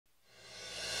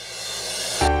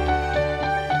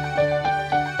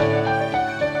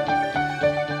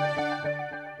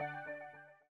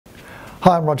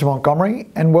Hi, I'm Roger Montgomery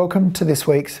and welcome to this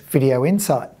week's Video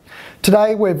Insight.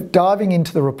 Today we're diving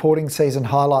into the reporting season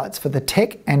highlights for the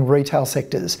tech and retail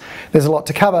sectors. There's a lot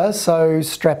to cover, so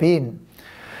strap in.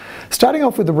 Starting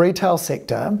off with the retail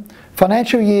sector,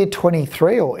 financial year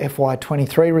 23 or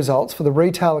FY23 results for the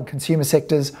retail and consumer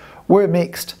sectors were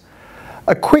mixed.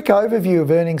 A quick overview of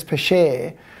earnings per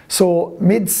share saw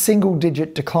mid-single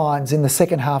digit declines in the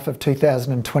second half of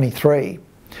 2023.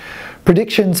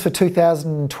 Predictions for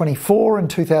 2024 and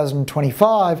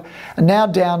 2025 are now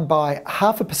down by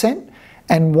 0.5%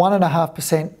 and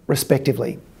 1.5%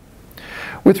 respectively.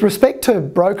 With respect to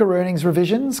broker earnings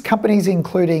revisions, companies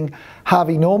including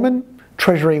Harvey Norman,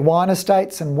 Treasury Wine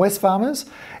Estates and Wesfarmers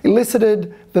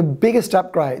elicited the biggest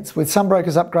upgrades, with some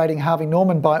brokers upgrading Harvey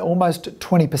Norman by almost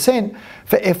 20%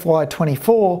 for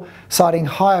FY24, citing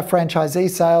higher franchisee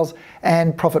sales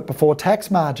and profit before tax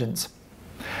margins.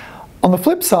 On the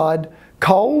flip side,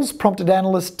 Coles prompted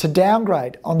analysts to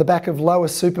downgrade on the back of lower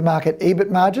supermarket EBIT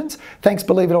margins, thanks,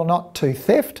 believe it or not, to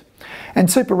theft, and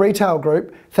Super Retail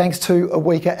Group, thanks to a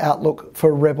weaker outlook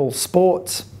for Rebel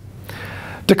Sports.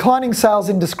 Declining sales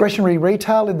in discretionary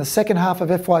retail in the second half of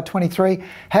FY23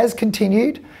 has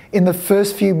continued in the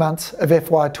first few months of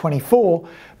FY24,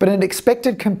 but an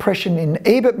expected compression in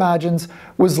EBIT margins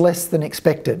was less than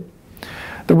expected.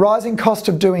 The rising cost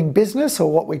of doing business, or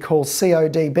what we call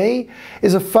CODB,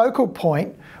 is a focal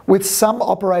point, with some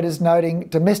operators noting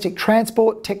domestic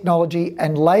transport, technology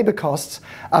and labour costs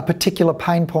are particular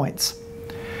pain points.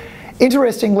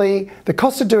 Interestingly, the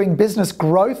cost of doing business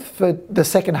growth for the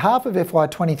second half of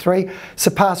FY23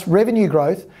 surpassed revenue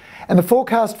growth, and the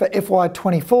forecast for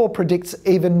FY24 predicts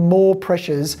even more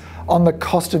pressures on the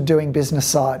cost of doing business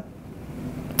side.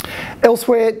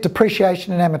 Elsewhere,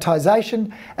 depreciation and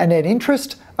amortisation and net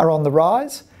interest are on the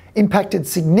rise, impacted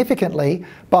significantly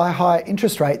by higher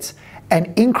interest rates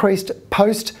and increased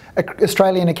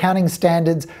post-Australian Accounting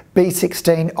Standards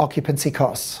B16 occupancy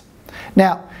costs.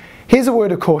 Now, here's a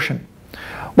word of caution.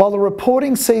 While the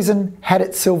reporting season had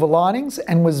its silver linings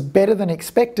and was better than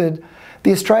expected,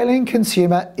 the Australian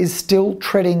consumer is still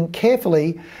treading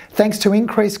carefully thanks to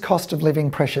increased cost of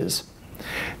living pressures.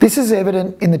 This is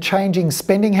evident in the changing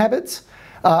spending habits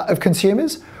of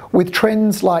consumers, with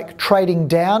trends like trading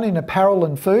down in apparel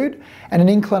and food and an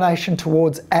inclination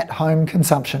towards at-home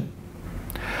consumption.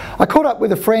 I caught up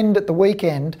with a friend at the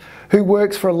weekend who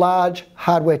works for a large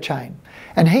hardware chain,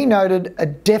 and he noted a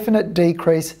definite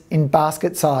decrease in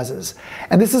basket sizes.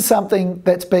 And this is something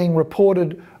that's being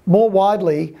reported more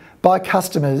widely by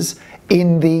customers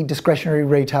in the discretionary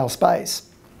retail space.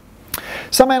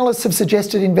 Some analysts have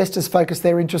suggested investors focus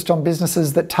their interest on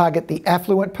businesses that target the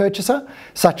affluent purchaser,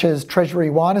 such as Treasury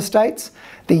Wine Estates,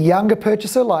 the younger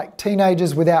purchaser, like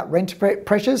teenagers without rent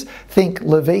pressures, think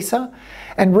Lovisa,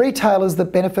 and retailers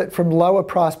that benefit from lower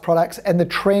priced products and the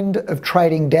trend of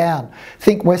trading down,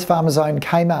 think Wesfarmers' own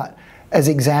Kmart, as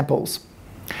examples.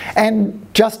 And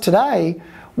just today,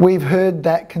 we've heard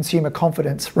that consumer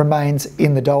confidence remains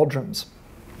in the doldrums.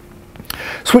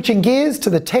 Switching gears to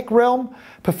the tech realm,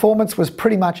 performance was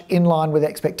pretty much in line with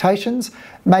expectations.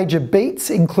 Major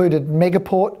beats included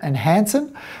Megaport and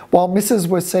Hansen, while misses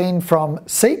were seen from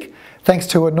Seek, thanks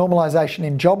to a normalisation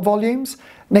in job volumes,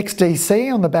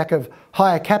 NextDC on the back of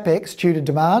higher capex due to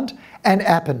demand, and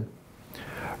Appen.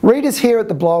 Readers here at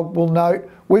the blog will note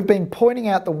we've been pointing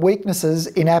out the weaknesses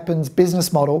in Appen's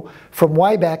business model from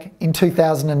way back in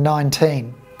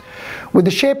 2019. With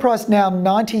the share price now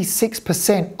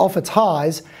 96% off its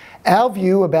highs, our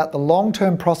view about the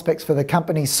long-term prospects for the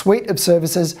company's suite of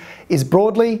services is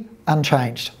broadly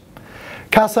unchanged.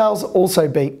 Car sales also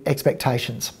beat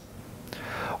expectations.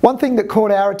 One thing that caught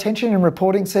our attention in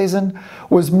reporting season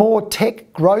was more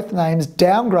tech growth names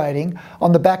downgrading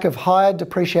on the back of higher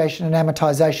depreciation and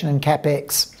amortisation and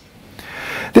capex.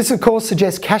 This, of course,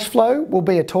 suggests cash flow will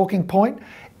be a talking point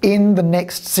in the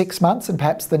next 6 months and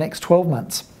perhaps the next 12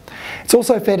 months. It's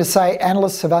also fair to say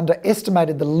analysts have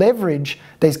underestimated the leverage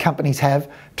these companies have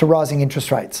to rising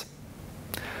interest rates.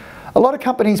 A lot of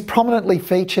companies prominently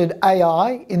featured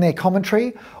AI in their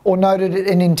commentary or noted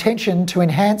an intention to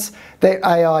enhance their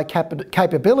AI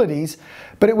capabilities,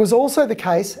 but it was also the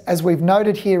case, as we've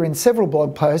noted here in several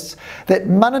blog posts, that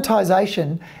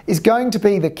monetisation is going to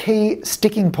be the key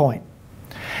sticking point.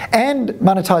 And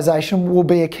monetisation will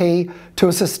be a key to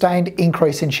a sustained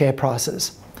increase in share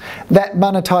prices. That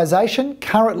monetisation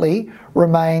currently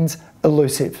remains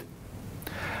elusive.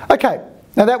 Okay,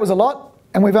 now that was a lot,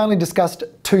 and we've only discussed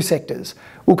 2 sectors.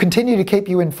 We'll continue to keep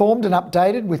you informed and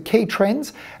updated with key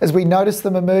trends as we notice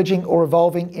them emerging or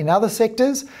evolving in other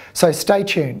sectors, so stay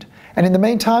tuned. And in the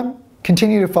meantime,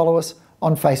 continue to follow us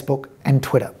on Facebook and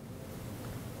Twitter.